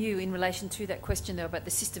hear from you in relation to that question though about the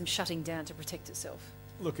system shutting down to protect itself?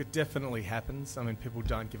 Look, it definitely happens. I mean, people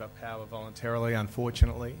don't give up power voluntarily,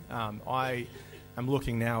 unfortunately. I'm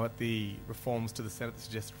looking now at the reforms to the Senate, the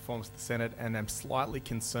suggested reforms to the Senate, and I'm slightly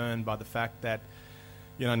concerned by the fact that,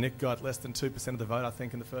 you know, Nick got less than 2% of the vote, I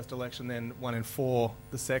think, in the first election, then 1 in 4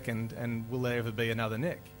 the second, and will there ever be another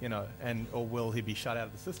Nick, you know, or will he be shut out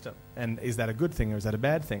of the system? And is that a good thing or is that a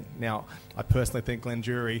bad thing? Now, I personally think Glenn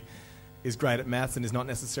Drury is great at maths and is not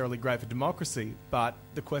necessarily great for democracy, but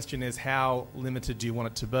the question is, how limited do you want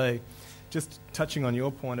it to be? Just touching on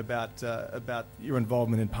your point about your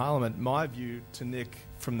involvement in Parliament, my view to Nick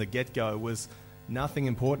from the get-go was nothing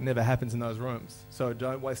important ever happens in those rooms. So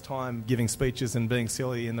don't waste time giving speeches and being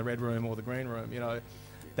silly in the red room or the green room. You know,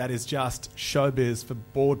 that is just showbiz for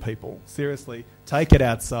bored people. Seriously, take it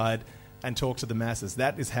outside and talk to the masses.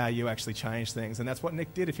 That is how you actually change things. And that's what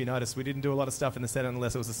Nick did, if you notice. We didn't do a lot of stuff in the Senate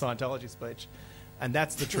unless it was a Scientology speech. And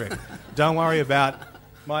that's the trick. Don't worry about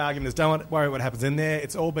My argument is don't worry what happens in there.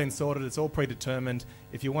 It's all been sorted. It's all predetermined.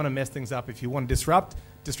 If you want to mess things up, if you want to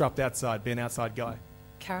disrupt outside. Be an outside guy.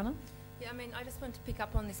 Carolyn? Yeah, I mean, I just want to pick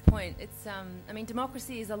up on this point. It's, I mean,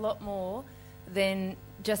 democracy is a lot more than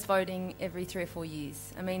just voting every 3 or 4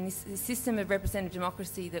 years. I mean, this system of representative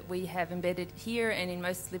democracy that we have embedded here and in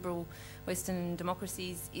most liberal Western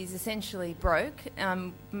democracies is essentially broke.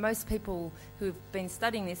 Most people who have been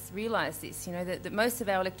studying this realise this, you know, that most of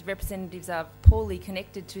our elected representatives are poorly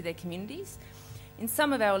connected to their communities. In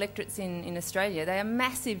some of our electorates in Australia, they are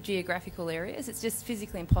massive geographical areas. It's just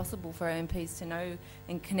physically impossible for our MPs to know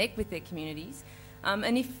and connect with their communities.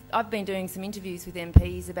 And if I've been doing some interviews with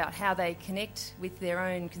MPs about how they connect with their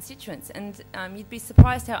own constituents, and you'd be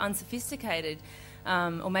surprised how unsophisticated,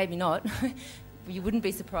 or maybe not, you wouldn't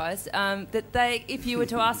be surprised, that if you were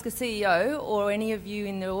to ask a CEO or any of you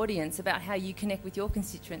in the audience about how you connect with your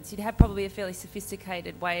constituents, you'd have probably a fairly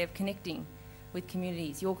sophisticated way of connecting with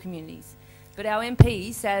communities, your communities. But our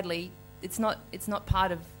MPs, sadly, it's not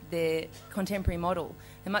part of their contemporary model.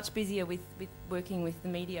 They're much busier with working with the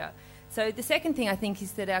media. So the second thing I think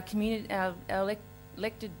is that our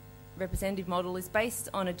elected representative model is based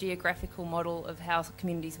on a geographical model of how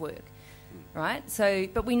communities work, right? So,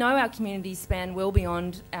 but we know our communities span well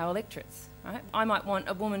beyond our electorates, right? I might want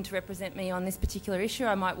a woman to represent me on this particular issue.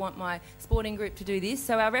 I might want my sporting group to do this.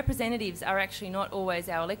 So our representatives are actually not always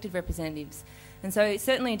our elected representatives. And so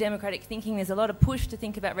certainly in democratic thinking, there's a lot of push to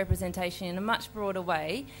think about representation in a much broader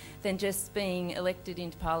way than just being elected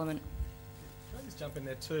into Parliament. Can I just jump in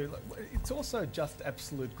there too? It's also just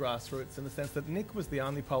absolute grassroots in the sense that Nick was the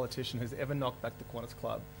only politician who's ever knocked back the Qantas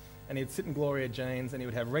Club. And he'd sit in Gloria Jean's and he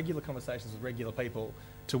would have regular conversations with regular people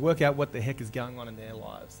to work out what the heck is going on in their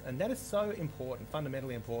lives. And that is so important,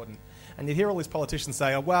 fundamentally important. And you hear all these politicians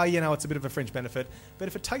say, oh, well, you know, it's a bit of a fringe benefit. But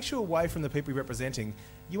if it takes you away from the people you're representing,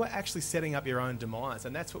 you are actually setting up your own demise.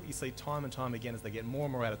 And that's what you see time and time again as they get more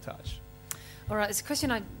and more out of touch. All right, it's a question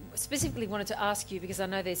I specifically wanted to ask you because I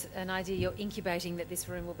know there's an idea you're incubating that this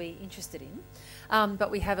room will be interested in. But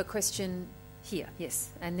we have a question here, yes,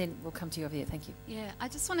 and then we'll come to you over here. Thank you. Yeah, I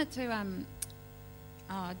just wanted to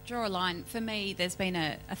draw a line. For me, there's been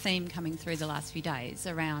a theme coming through the last few days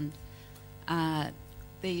around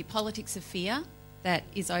the politics of fear that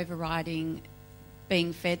is overriding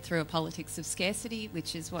being fed through a politics of scarcity,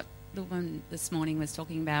 which is what the woman this morning was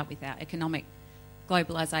talking about with our economic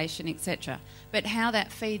globalisation, etc. But how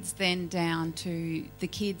that feeds then down to the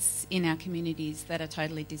kids in our communities that are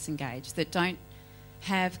totally disengaged, that don't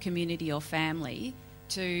have community or family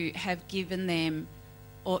to have given them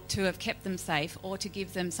or to have kept them safe or to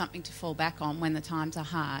give them something to fall back on when the times are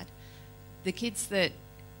hard. The kids that,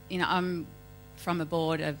 you know, I'm from a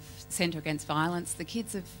board of Centre Against Violence, the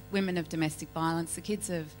kids of women of domestic violence, the kids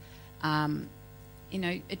of, you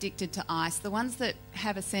know, addicted to ice, the ones that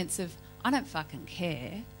have a sense of, I don't fucking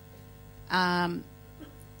care. I'm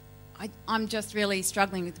just really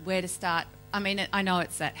struggling with where to start. I mean, I know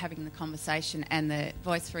it's that having the conversation and the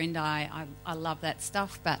Voice for Indi, I love that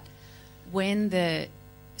stuff, but when the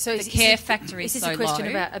care factor is so low... Is this a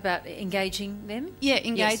question about engaging them? Yeah,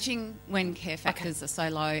 engaging when care factors are so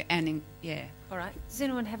low and, yeah. All right. Does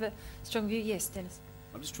anyone have a strong view? Yes, Dennis.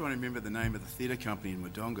 I'm just trying to remember the name of the theatre company in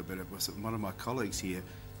Wodonga, but it was one of my colleagues here.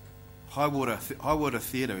 Highwater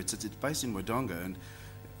Theatre. It's based in Wodonga, and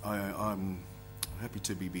I'm happy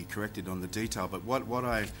to be corrected on the detail, but what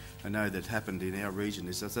I know that happened in our region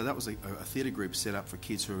is that was a theatre group set up for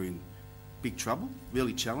kids who are in big trouble,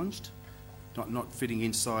 really challenged, not fitting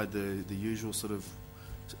inside the usual sort of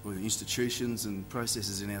institutions and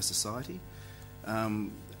processes in our society.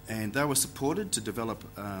 And they were supported to develop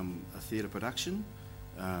a theatre production.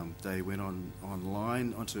 They went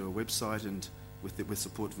online onto a website and with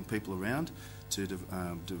support from people around to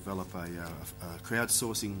develop a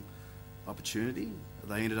crowdsourcing opportunity.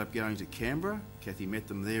 They ended up going to Canberra. Kathy met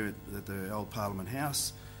them there at the old Parliament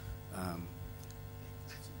House.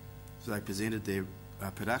 So they presented their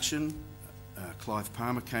production. Clive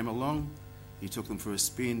Palmer came along. He took them for a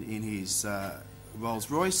spin in his Rolls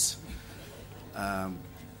Royce.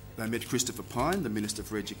 They met Christopher Pyne, the Minister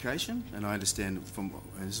for Education, and I understand and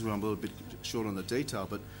this is where I'm a little bit short on the detail,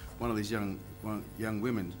 but one of these young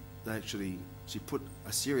women, she put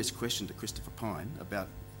a serious question to Christopher Pyne about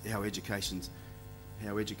how education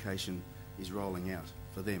is rolling out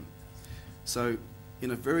for them. So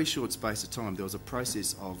in a very short space of time, there was a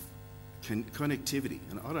process of connectivity,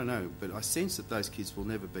 and I don't know, but I sense that those kids will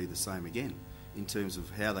never be the same again in terms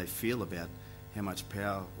of how they feel about how much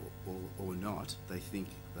power or not they think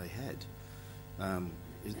they had.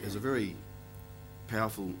 It's a very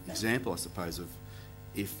powerful example, I suppose, of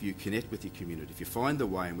if you connect with your community, if you find the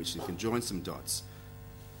way in which you can join some dots,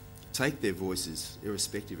 take their voices,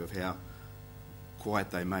 irrespective of how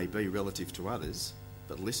quiet they may be relative to others,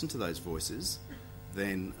 but listen to those voices,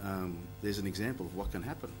 then there's an example of what can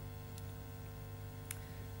happen.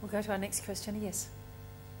 We'll go to our next questioner. Yes.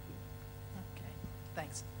 Okay,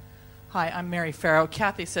 thanks. Hi, I'm Mary Farrow.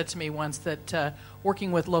 Kathy said to me once that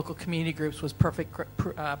working with local community groups was perfect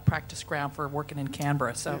practice ground for working in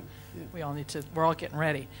Canberra. So we all we're all getting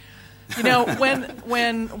ready. You know,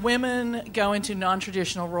 when women go into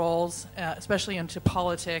non-traditional roles, especially into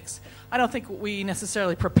politics, I don't think we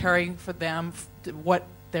necessarily preparing for them what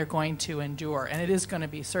they're going to endure, and it is going to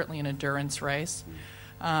be certainly an endurance race.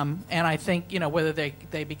 And I think, you know, whether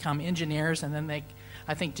they become engineers, and then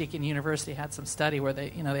I think Deakin University had some study where they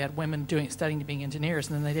had women studying to being engineers,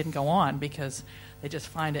 and then they didn't go on because they just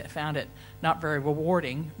found it not very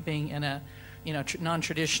rewarding being in a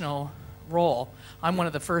non-traditional role. I'm one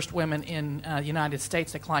of the first women in the United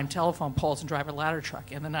States to climb telephone poles and drive a ladder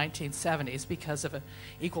truck in the 1970s because of an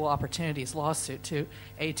equal opportunities lawsuit to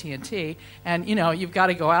AT&T. And, you know, you've got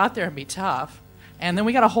to go out there and be tough. And then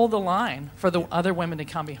we got to hold the line for the other women to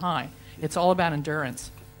come behind. It's all about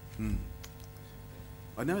endurance.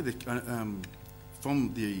 I know that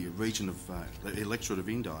from the region of the electorate of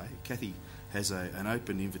Indi, Kathy has an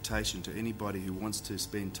open invitation to anybody who wants to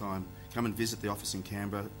spend time, come and visit the office in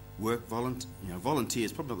Canberra, work, volunteer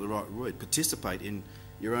is probably not the right word, participate in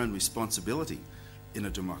your own responsibility in a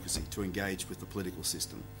democracy to engage with the political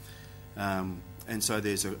system. And so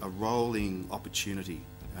there's a rolling opportunity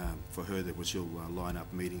for her that she'll line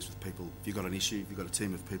up meetings with people. If you've got an issue, if you've got a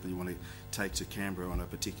team of people you want to take to Canberra on a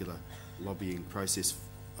particular lobbying process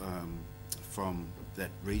from that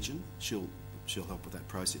region, she'll help with that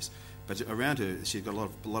process. But around her, she's got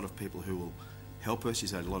a lot of people who will help her.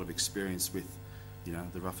 She's had a lot of experience with, you know,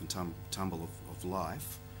 the rough and tumble of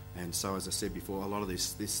life. And so, as I said before, a lot of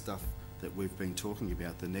this stuff that we've been talking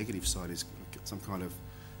about, the negative side, is some kind of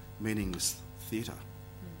meaningless theatre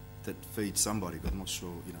that feeds somebody, but I'm not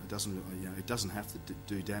sure, it doesn't have to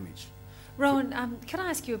do damage. Rowan, can I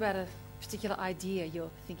ask you about a particular idea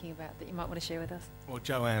you're thinking about that you might want to share with us? Well,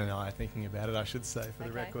 Joanne and I are thinking about it, I should say, for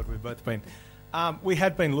the record. We've both been. We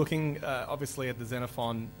had been looking, obviously, at the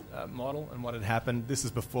Xenophon model and what had happened. This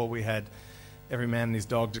is before we had every man and his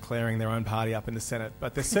dog declaring their own party up in the Senate.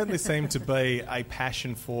 But there certainly seemed to be a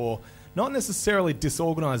passion for not necessarily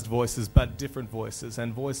disorganised voices, but different voices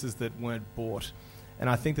and voices that weren't bought. And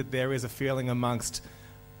I think that there is a feeling amongst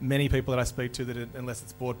many people that I speak to that unless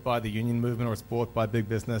it's bought by the union movement or it's bought by big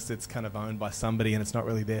business, it's kind of owned by somebody and it's not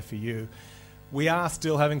really there for you. We are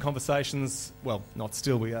still having conversations, well, not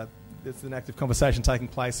still, there's an active conversation taking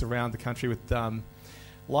place around the country with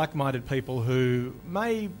like-minded people who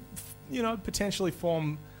may, potentially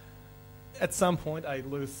form at some point a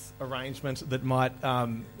loose arrangement that might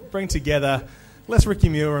bring together less Ricky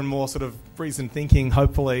Muir and more sort of reasoned thinking,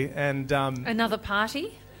 hopefully. And another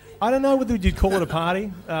party? I don't know whether you'd call it a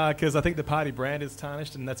party, because I think the party brand is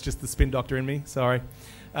tarnished, and that's just the spin doctor in me, sorry.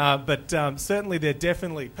 But certainly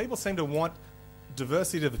people seem to want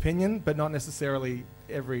diversity of opinion, but not necessarily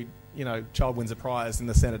every, child wins a prize in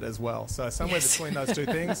the Senate as well. So somewhere between those two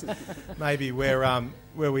things, maybe where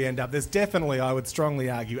we end up. There's definitely, I would strongly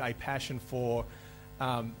argue, a passion for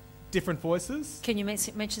different voices. Can you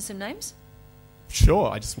mention some names?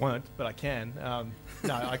 Sure, I just won't, but I can.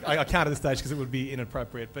 No, I can't at this stage because it would be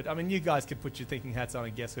inappropriate. But, you guys could put your thinking hats on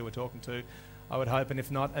and guess who we're talking to, I would hope. And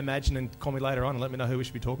if not, imagine and call me later on and let me know who we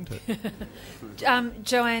should be talking to.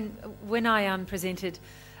 Joanne, when I presented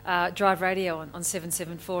Drive Radio on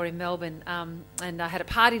 774 in Melbourne, and I had a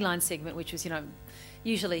party line segment, which was,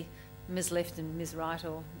 usually Ms. Left and Ms. Right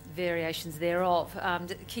or variations thereof,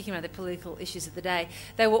 kicking around the political issues of the day,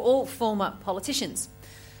 they were all former politicians,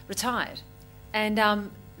 retired. And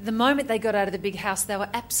the moment they got out of the big house, they were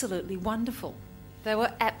absolutely wonderful. They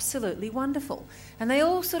were absolutely wonderful. And they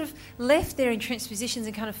all sort of left their entrenched positions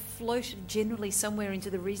and kind of floated generally somewhere into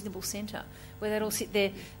the reasonable centre, where they'd all sit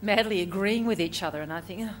there madly agreeing with each other. And I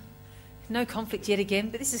think, no conflict yet again,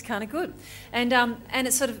 but this is kind of good. And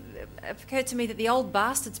it sort of occurred to me that the Old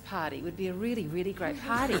Bastards Party would be a really, really great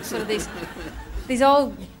party. Sort of these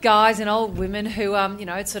old guys and old women who,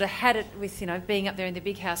 had sort of had it with, being up there in the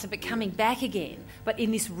big house, but coming back again, but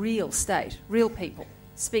in this real state, real people,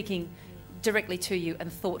 speaking directly to you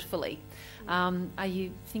and thoughtfully. Are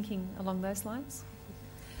you thinking along those lines?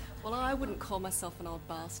 Well, I wouldn't call myself an old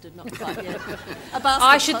bastard, not quite yet.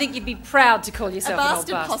 I should think you'd be proud to call yourself an old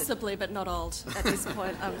bastard. Possibly, but not old at this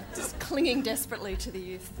point. I'm just clinging desperately to the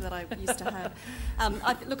youth that I used to have.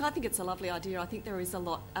 I think it's a lovely idea. I think there is a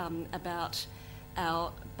lot about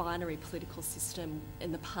our binary political system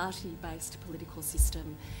and the party-based political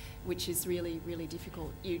system which is really, really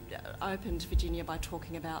difficult. You opened, Virginia, by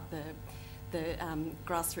talking about the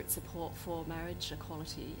grassroots support for marriage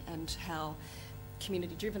equality and how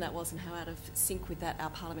community-driven that was and how out of sync with that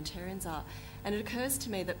our parliamentarians are. And it occurs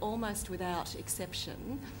to me that almost without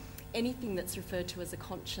exception, anything that's referred to as a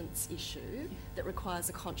conscience issue that requires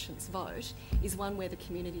a conscience vote is one where the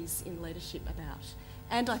community's in leadership about.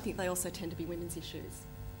 And I think they also tend to be women's issues.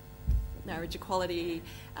 Marriage equality,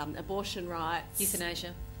 abortion rights...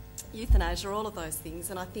 Euthanasia, all of those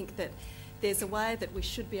things. And I think that there's a way that we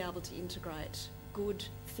should be able to integrate good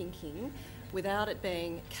thinking without it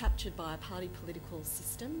being captured by a party political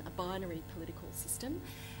system, a binary political system,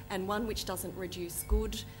 and one which doesn't reduce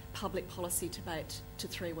good public policy debate to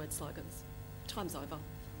three-word slogans. Time's over.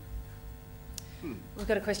 We've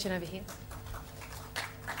got a question over here.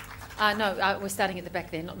 We're starting at the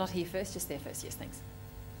back there, not here first, just there first. Yes, thanks.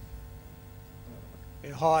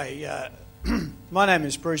 Yeah, hi, my name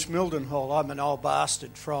is Bruce Mildenhall. I'm an old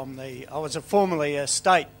bastard I was formerly a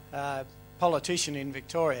state politician in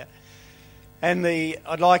Victoria, and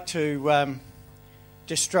I'd like to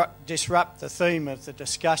disrupt the theme of the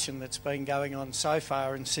discussion that's been going on so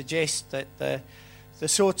far and suggest that the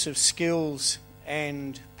sorts of skills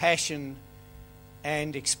and passion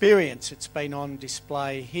and experience that's been on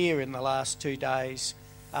display here in the last 2 days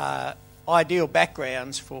are ideal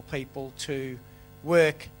backgrounds for people to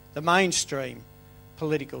work the mainstream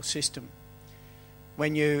political system.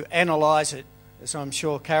 When you analyse it, as I'm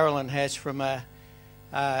sure Carolyn has from a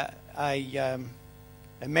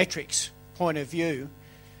metrics point of view,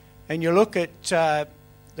 and you look at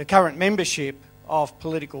the current membership of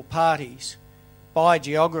political parties by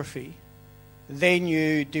geography, then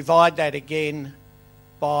you divide that again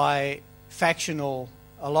by factional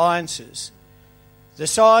alliances, the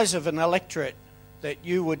size of an electorate that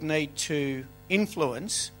you would need to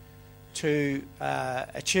influence to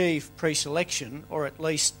achieve pre-selection, or at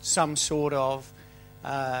least some sort of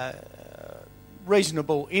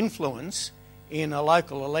reasonable influence in a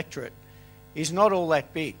local electorate, is not all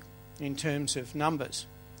that big in terms of numbers.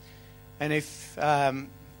 And if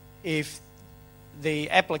the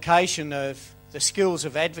application of the skills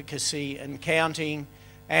of advocacy and counting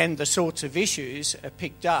and the sorts of issues are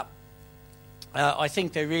picked up, I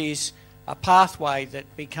think there is a pathway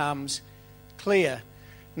that becomes clear.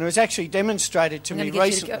 And it was actually demonstrated to me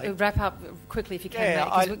recently. You to wrap up quickly if you can, mate,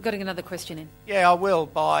 because we've got another question in. Yeah, I will.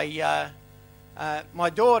 My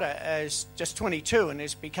daughter is just 22 and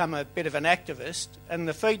has become a bit of an activist, and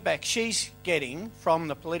the feedback she's getting from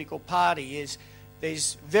the political party is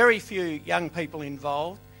there's very few young people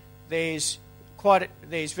involved. There's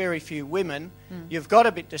very few women. You've got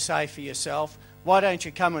a bit to say for yourself. Why don't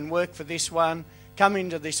you come and work for this one? Come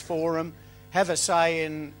into this forum, have a say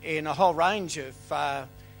in a whole range of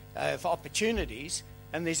opportunities,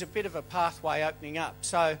 and there's a bit of a pathway opening up.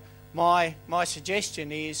 So my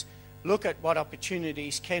suggestion is look at what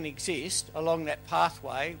opportunities can exist along that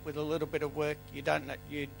pathway with a little bit of work.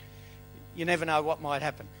 You never know what might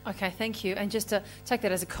happen. Okay, thank you. And just to take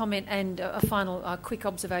that as a comment and a final quick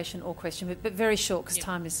observation or question, but very short because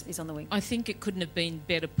time is on the wing. I think it couldn't have been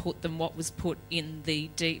better put than what was put in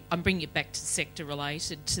I'm bringing it back to sector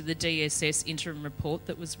related, to the DSS interim report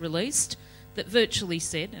that was released that virtually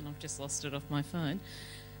said, and I've just lost it off my phone,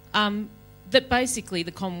 that basically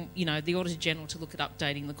the Auditor-General to look at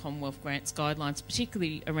updating the Commonwealth Grants guidelines,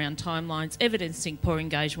 particularly around timelines, evidencing poor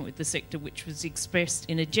engagement with the sector, which was expressed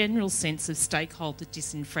in a general sense of stakeholder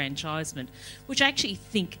disenfranchisement, which I actually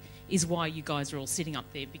think is why you guys are all sitting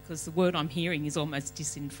up there, because the word I'm hearing is almost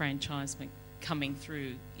disenfranchisement coming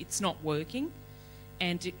through. It's not working,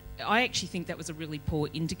 and I actually think that was a really poor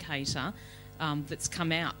indicator that's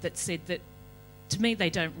come out that said that, to me, the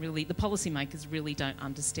policymakers really don't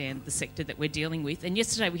understand the sector that we're dealing with. And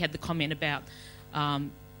yesterday we had the comment about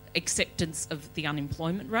acceptance of the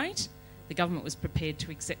unemployment rate. The government was prepared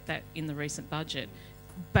to accept that in the recent budget,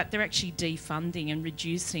 but they're actually defunding and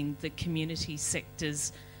reducing the community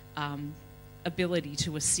sector's ability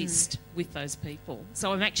to assist with those people.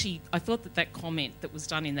 So I thought that comment that was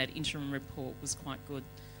done in that interim report was quite good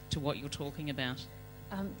to what you're talking about.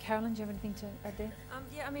 Carolyn, do you have anything to add there?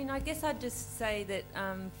 I guess I'd just say that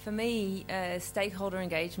for me, stakeholder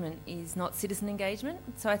engagement is not citizen engagement.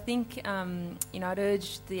 So I think, I'd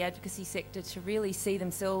urge the advocacy sector to really see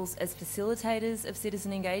themselves as facilitators of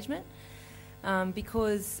citizen engagement,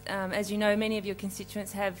 because, as you know, many of your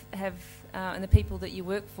constituents have and the people that you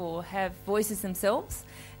work for have voices themselves.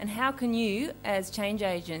 And how can you, as change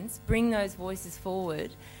agents, bring those voices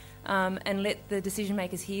forward and let the decision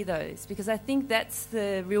makers hear those? Because I think that's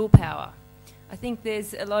the real power. I think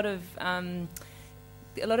there's a lot of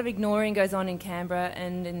a lot of ignoring goes on in Canberra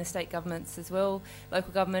and in the state governments as well,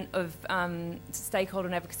 local government, of stakeholder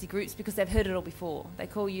and advocacy groups, because they've heard it all before. They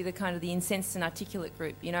call you the kind of the incensed and articulate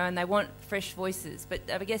group, you know, and they want fresh voices. But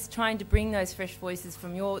I guess trying to bring those fresh voices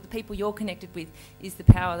from the people you're connected with is the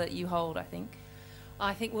power that you hold, I think.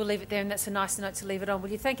 I think we'll leave it there, and that's a nice note to leave it on. Will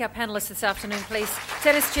you thank our panellists this afternoon, please?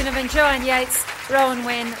 Dennis Ginnivan, Joanne Yates, Rowan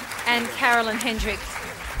Wen and Carolyn Hendrick.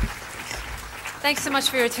 Thanks so much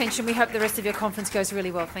for your attention. We hope the rest of your conference goes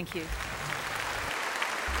really well. Thank you.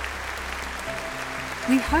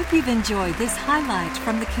 We hope you've enjoyed this highlight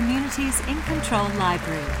from the Communities in Control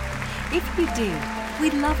Library. If you did,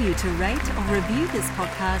 we'd love you to rate or review this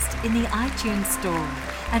podcast in the iTunes Store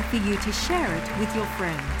and for you to share it with your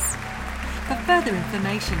friends. For further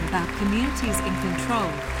information about Communities in Control,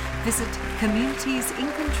 visit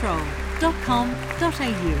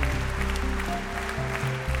communitiesincontrol.com.au.